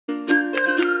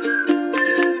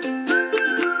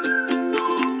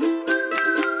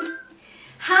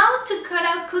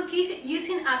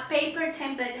using a paper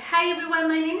template. Hi everyone,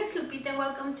 my name is Lupita and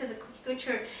welcome to the Cookie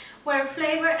Couture, where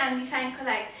flavor and design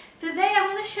collide. Today I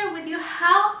want to share with you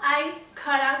how I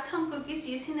cut out some cookies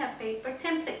using a paper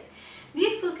template.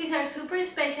 These cookies are super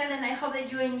special and I hope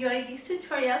that you enjoy this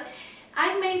tutorial.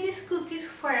 I made these cookies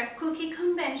for a cookie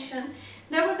convention.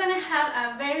 They were going to have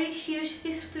a very huge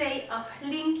display of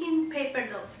linking paper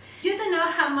dolls. You don't know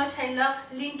how much I love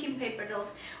linking paper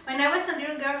dolls. When I was a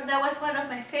little girl, that was one of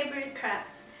my favorite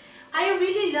crafts. I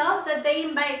really love that they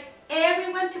invite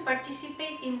everyone to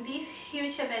participate in this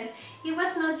huge event. It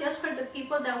was not just for the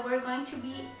people that were going to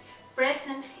be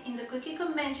present in the cookie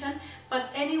convention, but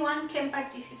anyone can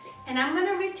participate. And I'm going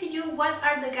to read to you what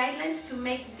are the guidelines to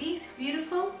make these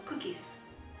beautiful cookies.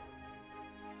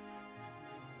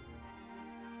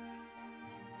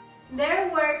 There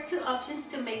were two options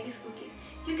to make these cookies.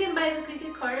 You can buy the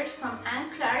cookie cutters from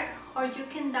Ann Clark, or you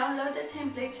can download the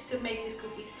template to make these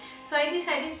cookies. So I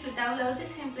decided to download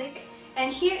the template,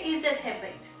 and here is the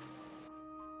template.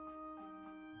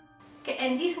 Okay,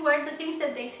 and these were the things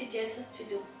that they suggest us to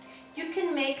do. You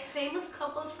can make famous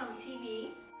couples from TV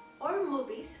or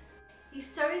movies,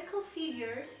 historical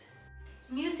figures,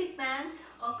 music bands,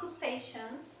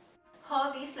 occupations,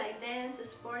 hobbies like dance,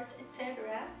 sports,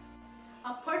 etc.,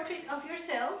 a portrait of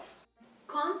yourself,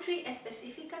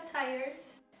 country-specific attires,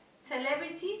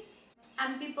 celebrities,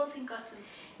 and people in costumes.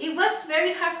 It was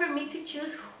very hard for me to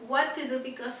choose what to do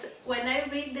because when I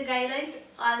read the guidelines,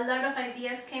 a lot of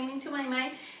ideas came into my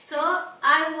mind, so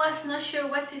I was not sure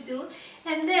what to do.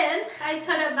 And then I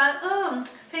thought about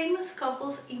famous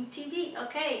couples in TV,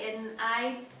 okay, and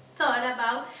I thought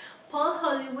about Paul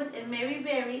Hollywood and Mary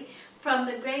Berry from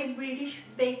the Great British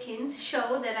Baking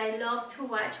Show that I love to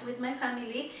watch with my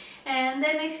family. And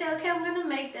then I said, okay, I'm gonna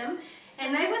make them.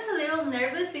 And I was a little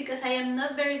nervous because I am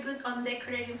not very good on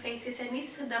decorating faces, and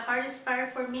it's the hardest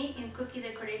part for me in cookie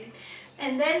decorating.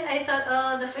 And then I thought,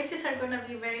 oh, the faces are gonna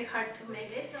be very hard to make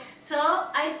it. So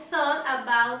I thought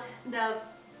about the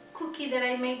cookie that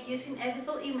I make using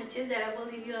edible images that I will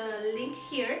leave you a link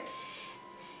here.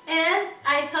 And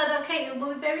I thought, okay, it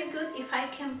will be very good if I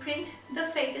can print the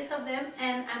faces of them,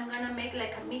 and I'm gonna make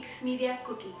like a mixed media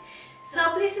cookie. So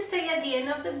please stay at the end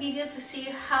of the video to see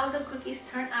how the cookies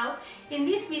turn out. In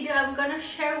this video, I'm gonna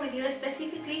share with you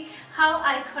specifically how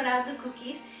I cut out the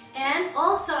cookies, and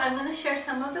also I'm gonna share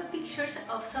some of the pictures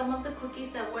of some of the cookies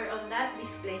that were on that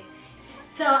display.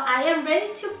 So I am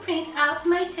ready to print out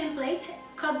my template,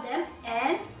 cut them,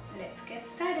 and let's get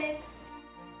started.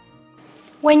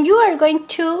 When you are going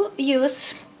to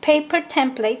use paper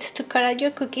templates to cut out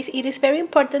your cookies, it is very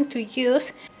important to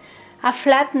use a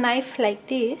flat knife like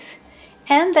this,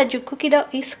 and that your cookie dough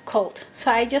is cold. So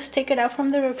I just take it out from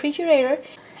the refrigerator,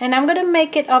 and I'm gonna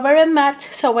make it over a mat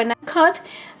so when I cut,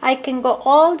 I can go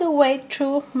all the way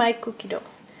through my cookie dough.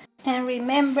 And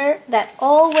remember that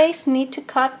always need to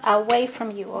cut away from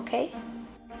you, okay?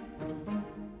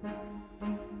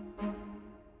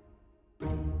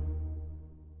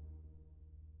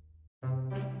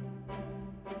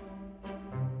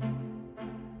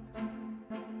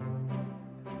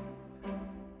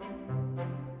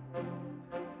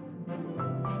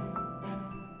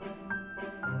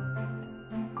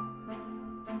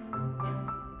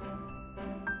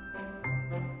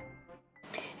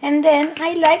 And then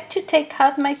I like to take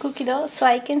out my cookie dough so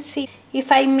I can see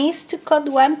if I miss to cut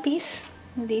one piece.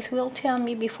 This will tell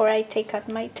me before I take out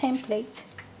my template.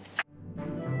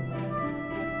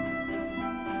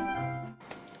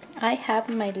 I have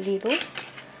my little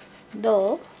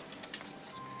dough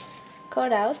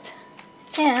cut out,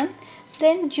 and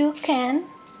then you can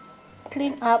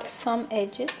clean up some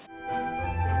edges.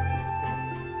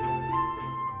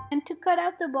 And to cut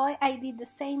out the boy, I did the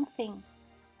same thing.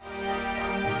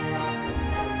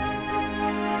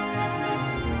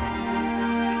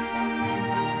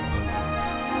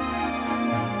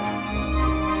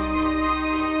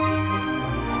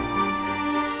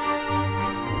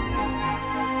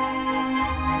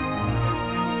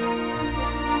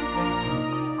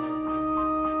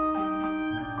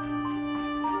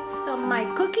 So my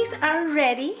cookies are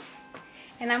ready,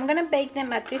 and I'm gonna bake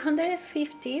them at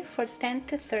 350 for 10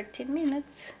 to 13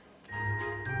 minutes.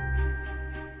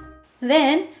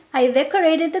 Then I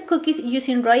decorated the cookies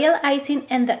using royal icing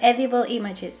and the edible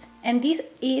images, and this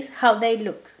is how they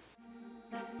look.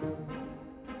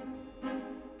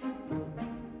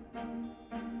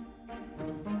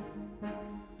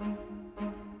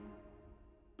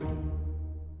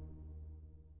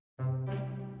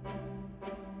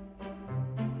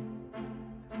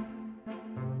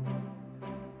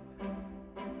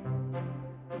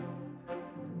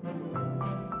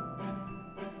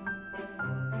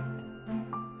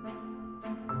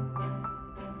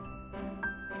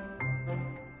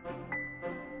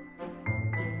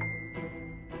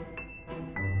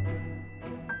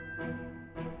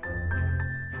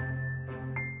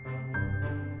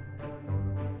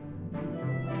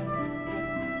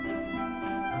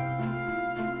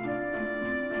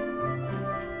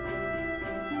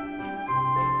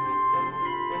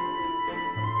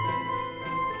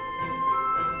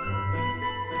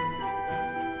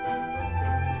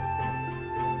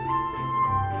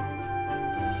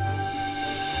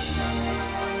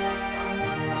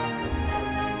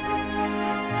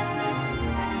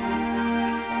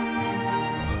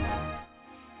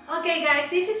 Okay guys,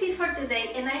 this is it for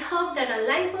today, and I hope that a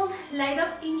light bulb light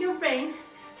up in your brain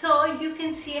so you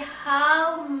can see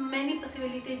how many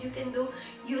possibilities you can do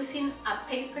using a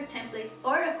paper template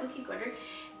or a cookie cutter.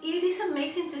 It is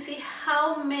amazing to see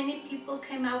how many people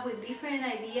came up with different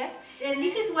ideas, and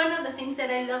this is one of the things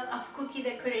that I love of cookie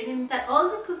decorating, that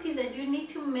all the cookies that you need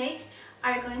to make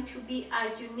are going to be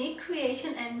a unique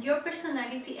creation, and your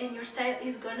personality and your style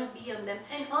is going to be on them.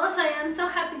 And also I am so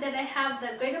happy that I have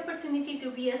the great opportunity to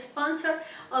be a sponsor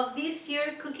of this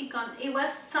year CookieCon. It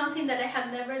was something that I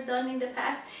have never done in the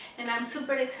past, and I'm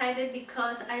super excited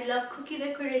because I love cookie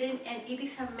decorating, and it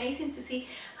is amazing to see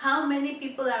how many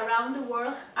people around the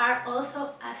world are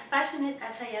also as passionate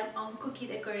as I am on cookie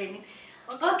decorating.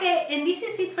 Okay, and this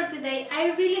is it for today.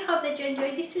 I really hope that you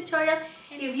enjoyed this tutorial.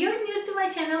 If you're new to my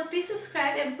channel, please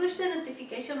subscribe and push the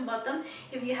notification button.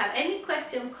 If you have any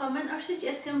question, comment or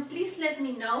suggestion, please let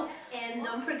me know. And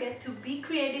don't forget to be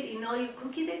creative in all your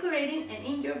cookie decorating and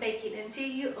in your baking. And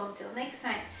see you until next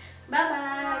time. Bye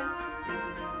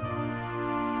bye!